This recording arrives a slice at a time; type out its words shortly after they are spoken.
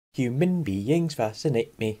Human beings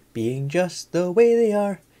fascinate me, being just the way they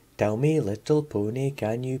are. Tell me, little pony,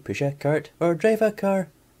 can you push a cart or drive a car?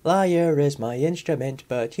 Lyre is my instrument,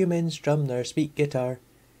 but humans strum their sweet guitar.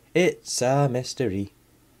 It's a mystery.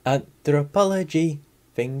 Anthropology.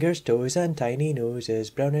 Fingers, toes and tiny noses,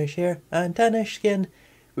 brownish hair and tannish skin.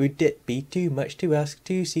 Would it be too much to ask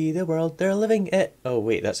to see the world they're living it? Oh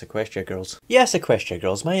wait, that's Equestria Girls. Yes, Equestria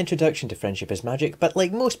Girls, my introduction to Friendship is Magic, but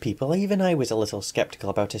like most people, even I was a little sceptical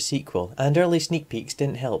about a sequel, and early sneak peeks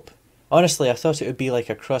didn't help. Honestly, I thought it would be like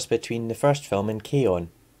a cross between the first film and K-On!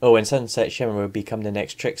 Oh, and Sunset Shimmer would become the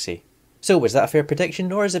next Trixie. So was that a fair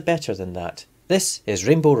prediction, or is it better than that? This is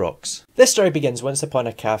Rainbow Rocks. This story begins once upon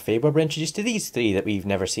a cafe where we're introduced to these three that we've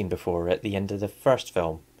never seen before at the end of the first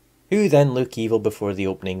film, who then look evil before the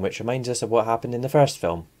opening, which reminds us of what happened in the first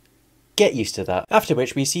film. Get used to that. After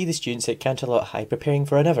which we see the students at Canterlot High preparing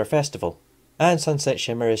for another festival, and Sunset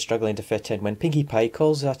Shimmer is struggling to fit in when Pinkie Pie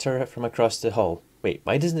calls at her from across the hall. Wait,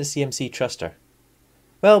 why doesn't the CMC trust her?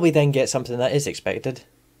 Well, we then get something that is expected.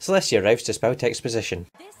 Celestia arrives to spout exposition.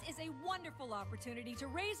 This is a wonderful opportunity to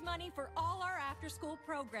raise money for all our after-school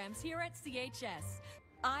programs here at CHS.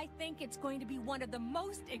 I think it's going to be one of the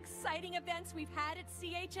most exciting events we've had at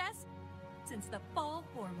CHS since the fall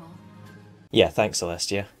formal. Yeah, thanks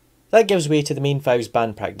Celestia. That gives way to the main five's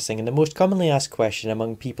band practicing and the most commonly asked question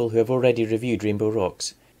among people who have already reviewed Rainbow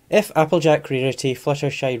Rocks. If Applejack, Rarity,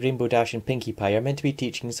 Fluttershy, Rainbow Dash and Pinkie Pie are meant to be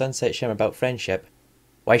teaching Sunset Shimmer about friendship,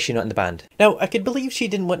 why is she not in the band? Now, I could believe she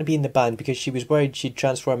didn't want to be in the band because she was worried she'd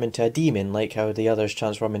transform into a demon like how the others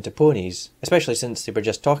transform into ponies, especially since they were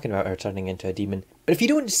just talking about her turning into a demon. But if you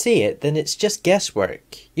don't say it, then it's just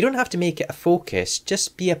guesswork. You don't have to make it a focus,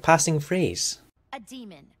 just be a passing phrase. A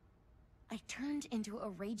demon. I turned into a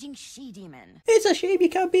raging she-demon. It's a shame you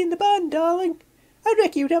can't be in the band, darling. I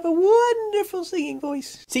reckon you'd have a wonderful singing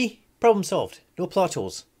voice. See? Problem solved. No plot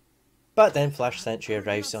holes. But then Flash Sentry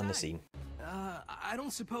arrives on the scene. I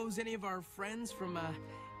don't suppose any of our friends from,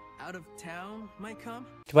 out of town might come?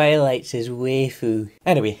 Twilight's his waifu.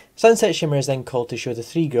 Anyway, Sunset Shimmer is then called to show the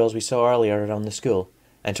three girls we saw earlier around the school.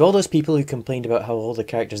 And to all those people who complained about how all the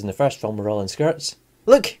characters in the first film were all in skirts,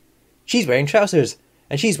 look! She's wearing trousers!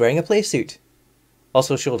 And she's wearing a play suit.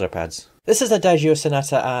 Also shoulder pads. This is Adagio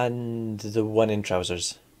Sonata and the one in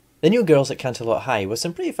trousers. The new girls at Canterlot High with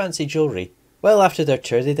some pretty fancy jewellery. Well, after their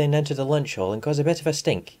tour they then enter the lunch hall and cause a bit of a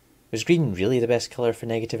stink. Was green really the best colour for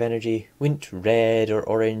negative energy? Wouldn't red or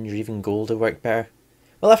orange or even gold have worked better?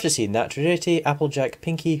 Well, after seeing that, Rarity, Applejack,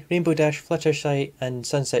 Pinkie, Rainbow Dash, Fluttershy and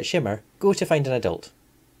Sunset Shimmer go to find an adult.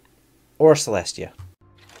 Or Celestia.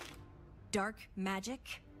 Dark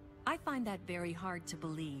magic? I find that very hard to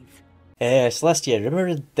believe. Celestia,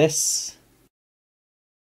 remember this?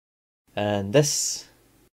 And this?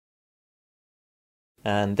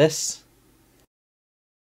 And this?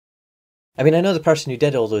 I mean, I know the person who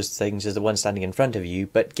did all those things is the one standing in front of you,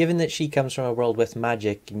 but given that she comes from a world with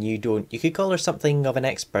magic and you don't, you could call her something of an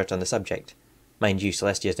expert on the subject. Mind you,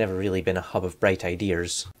 Celestia's never really been a hub of bright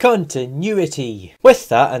ideas. Continuity! With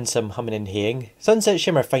that and some humming and haying, Sunset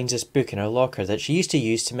Shimmer finds this book in her locker that she used to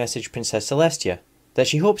use to message Princess Celestia, that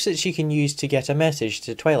she hopes that she can use to get a message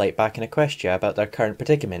to Twilight back in Equestria about their current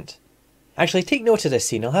predicament. Actually, take note of this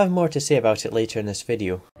scene, I'll have more to say about it later in this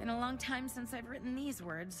video. Been a long time since I've written these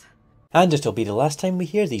words. And it'll be the last time we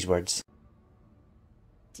hear these words.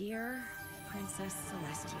 Dear Princess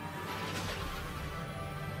Celestia.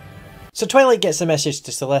 So Twilight gets a message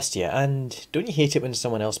to Celestia, and don't you hate it when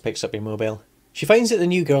someone else picks up your mobile? She finds that the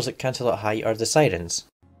new girls at Canterlot High are the Sirens.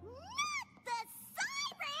 Not the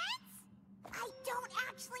Sirens! I don't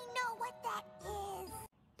actually know what that is.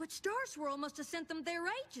 But Star Swirl must have sent them there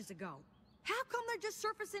ages ago. How come they're just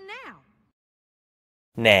surfacing now?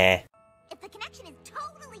 Nah. If the connection is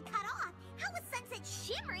totally cut off, how was Sunset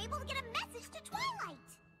Shimmer able to get a message to Twilight?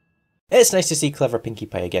 It's nice to see clever Pinkie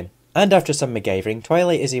Pie again. And after some MacGyvering,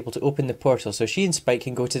 Twilight is able to open the portal so she and Spike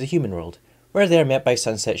can go to the human world, where they are met by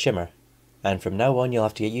Sunset Shimmer. And from now on you'll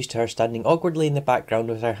have to get used to her standing awkwardly in the background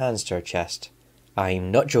with her hands to her chest.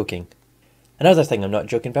 I'm not joking. Another thing I'm not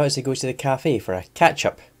joking about is they go to the cafe for a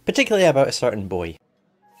catch-up, particularly about a certain boy.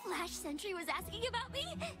 Flash Sentry was asking about me?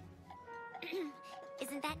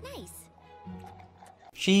 Isn't that nice?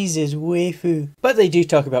 She's his waifu. But they do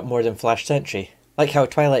talk about more than Flash Sentry, like how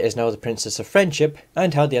Twilight is now the Princess of Friendship,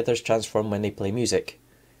 and how the others transform when they play music.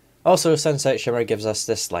 Also, Sunset Shimmer gives us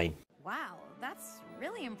this line. Wow, that's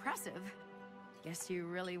really impressive. Guess you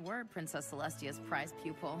really were Princess Celestia's prize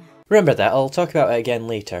pupil. Remember that, I'll talk about it again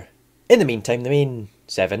later. In the meantime, the main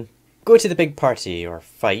 7 go to the big party, or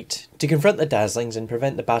fight, to confront the Dazzlings and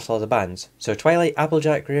prevent the Battle of the Bands. So Twilight,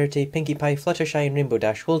 Applejack, Rarity, Pinkie Pie, Fluttershy and Rainbow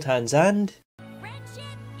Dash hold hands and... Friendship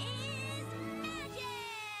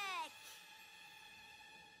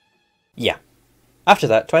Yeah. After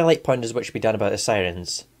that, Twilight ponders what should be done about the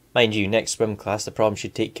sirens. Mind you, next swim class the problem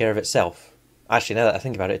should take care of itself. Actually, now that I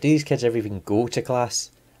think about it, do these kids ever even go to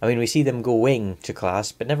class? I mean, we see them going to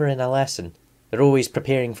class, but never in a lesson. They're always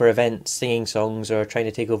preparing for events, singing songs, or trying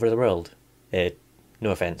to take over the world.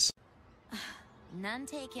 No offence. None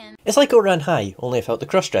taken. It's like Ouran High, only without the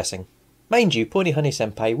cross-dressing. Mind you, Pony Honey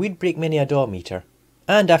Senpai would break many a doll meter.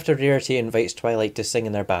 And after Rarity invites Twilight to sing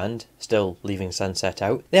in their band, still leaving Sunset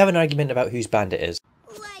out, they have an argument about whose band it is.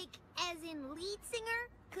 Like, as in lead singer?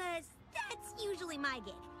 'Cause that's usually my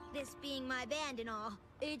gig. This being my band and all.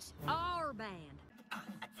 It's our band.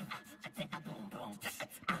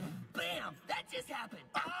 Bam! That just happened!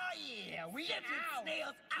 Oh yeah! We get the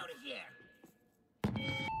snails out of here!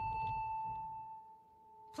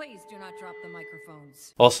 Please do not drop the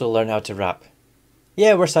microphones. Also learn how to rap.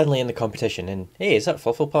 Yeah, we're suddenly in the competition, and hey, is that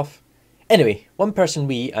Flufflepuff? Anyway, one person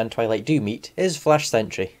we and Twilight do meet is Flash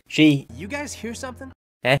Sentry. She... You guys hear something?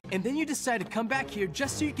 Eh? And then you decide to come back here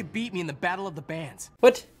just so you could beat me in the Battle of the Bands.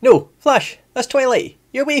 What? No, Flash, that's Twilight.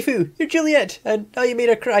 You're waifu, you're Juliet, and now you made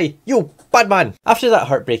her cry. Yo, bad man! After that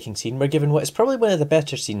heartbreaking scene, we're given what is probably one of the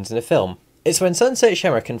better scenes in the film. It's when Sunset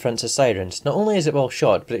Shimmer confronts the sirens. Not only is it well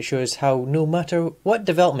shot, but it shows how no matter what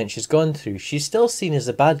development she's gone through, she's still seen as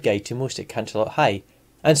the bad guy to most at Canterlot High.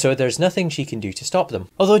 And so there's nothing she can do to stop them.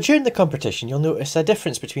 Although during the competition you'll notice a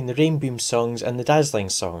difference between the Rainboom songs and the Dazzling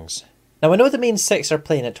songs. Now I know the main 6 are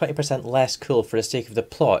playing at 20% less cool for the sake of the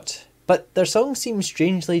plot, but their songs seem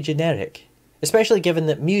strangely generic, especially given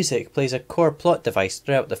that music plays a core plot device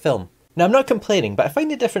throughout the film. Now I'm not complaining, but I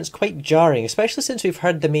find the difference quite jarring, especially since we've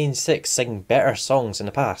heard the main 6 sing better songs in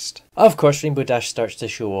the past. Of course Rainbow Dash starts to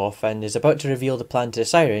show off and is about to reveal the plan to the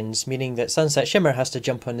sirens, meaning that Sunset Shimmer has to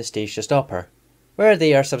jump on the stage to stop her, where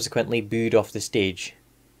they are subsequently booed off the stage.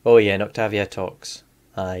 Oh yeah, and Octavia talks.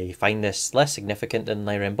 I find this less significant than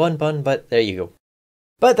Lyra and Bonbon, but there you go.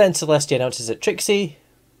 But then Celestia announces that Trixie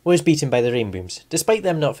was beaten by the Rainbooms, despite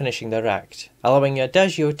them not finishing their act, allowing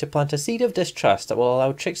Adagio to plant a seed of distrust that will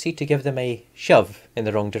allow Trixie to give them a shove in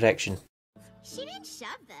the wrong direction. She didn't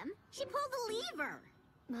shove them. She pulled the lever.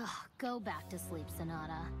 Ugh, go back to sleep,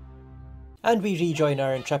 Sonata. And we rejoin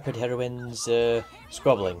our intrepid heroines,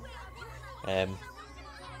 squabbling.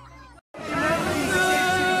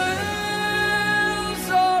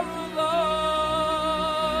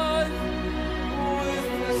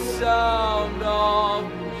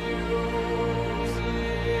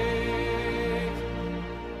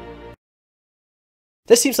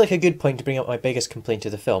 This seems like a good point to bring up my biggest complaint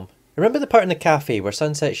of the film. Remember the part in the cafe where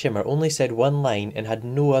Sunset Shimmer only said one line and had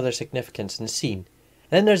no other significance in the scene?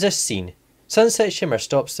 And then there's this scene. Sunset Shimmer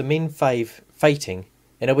stops the main 5 fighting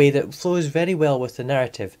in a way that flows very well with the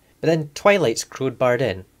narrative, but then Twilight's crowbarred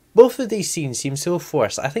in. Both of these scenes seem so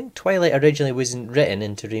forced. I think Twilight originally wasn't written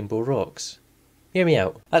into Rainbow Rocks. Hear me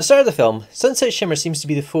out. At the start of the film, Sunset Shimmer seems to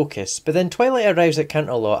be the focus, but then Twilight arrives at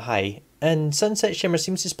Canterlot High, and Sunset Shimmer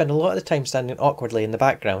seems to spend a lot of the time standing awkwardly in the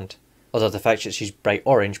background. Although the fact that she's bright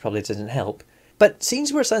orange probably doesn't help. But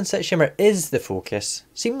scenes where Sunset Shimmer is the focus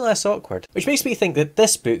seem less awkward, which makes me think that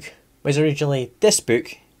this book was originally this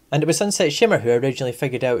book, and it was Sunset Shimmer who originally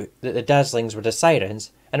figured out that the Dazzlings were the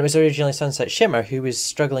sirens, and it was originally Sunset Shimmer who was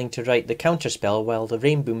struggling to write the counterspell while the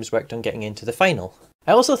Rainbooms worked on getting into the final.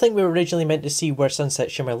 I also think we were originally meant to see where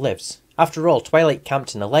Sunset Shimmer lives. After all, Twilight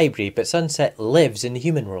camped in the library, but Sunset lives in the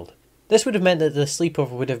human world. This would have meant that the sleepover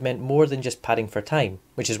would have meant more than just padding for time,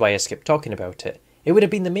 which is why I skipped talking about it. It would have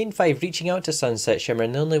been the main 5 reaching out to Sunset Shimmer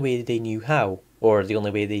in the only way they knew how, or the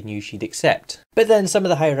only way they knew she'd accept. But then some of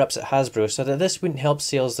the higher ups at Hasbro saw that this wouldn't help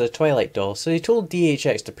sales of the Twilight doll, so they told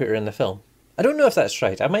DHX to put her in the film. I don't know if that's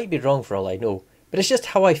right, I might be wrong for all I know, but it's just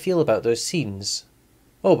how I feel about those scenes.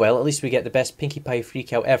 Oh well, at least we get the best Pinkie Pie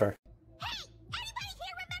freakout ever. Hey, anybody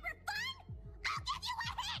here remember fun? I'll give you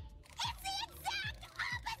a hint. It's the exact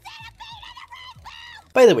opposite of being in a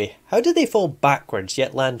rainbow. By the way, how did they fall backwards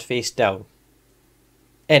yet land face down?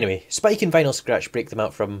 Anyway, Spike and Vinyl Scratch break them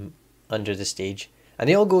out from under the stage, and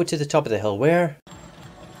they all go to the top of the hill where...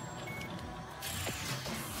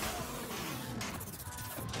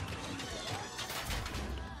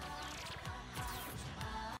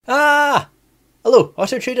 Ah! Hello,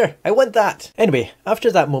 Auto Trader, I want that! Anyway,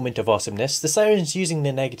 after that moment of awesomeness, the sirens, using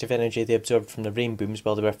the negative energy they absorbed from the Rainbooms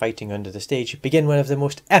while they were fighting under the stage, begin one of the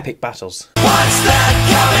most epic battles. What's that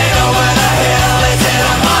coming over the hill? Is it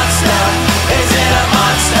a monster? Is it a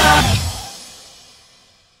monster?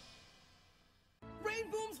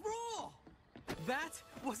 Rainboom's rule! That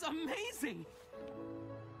was amazing!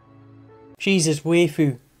 She's his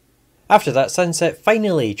waifu. After that, Sunset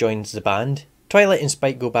finally joins the band. Twilight and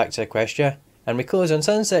Spike go back to Equestria, And we close on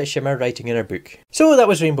Sunset Shimmer writing in her book. So that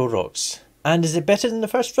was Rainbow Rocks. And is it better than the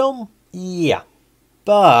first film? Yeah.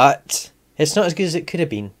 But it's not as good as it could have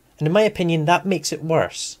been. And in my opinion, that makes it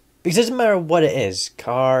worse. Because it doesn't matter what it is,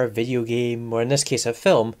 car, video game, or in this case a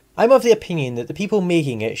film, I'm of the opinion that the people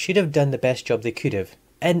making it should have done the best job they could have.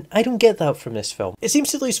 And I don't get that from this film. It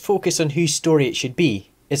seems to lose focus on whose story it should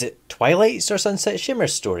be. Is it Twilight's or Sunset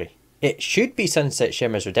Shimmer's story? It should be Sunset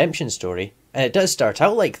Shimmer's redemption story, and it does start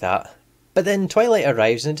out like that. But then Twilight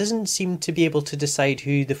arrives and it doesn't seem to be able to decide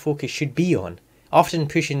who the focus should be on, often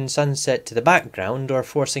pushing Sunset to the background or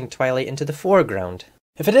forcing Twilight into the foreground.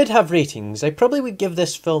 If I did have ratings, I probably would give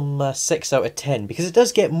this film a 6 out of 10 because it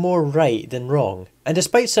does get more right than wrong. And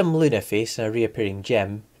despite some Luna face and a reappearing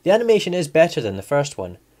gem, the animation is better than the first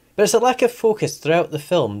one. But it's a lack of focus throughout the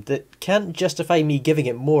film that can't justify me giving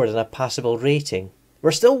it more than a passable rating.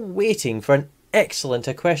 We're still waiting for an excellent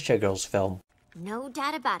Equestria Girls film. No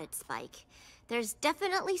doubt about it, Spike. There's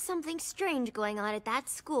definitely something strange going on at that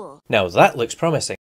school. Now that looks promising.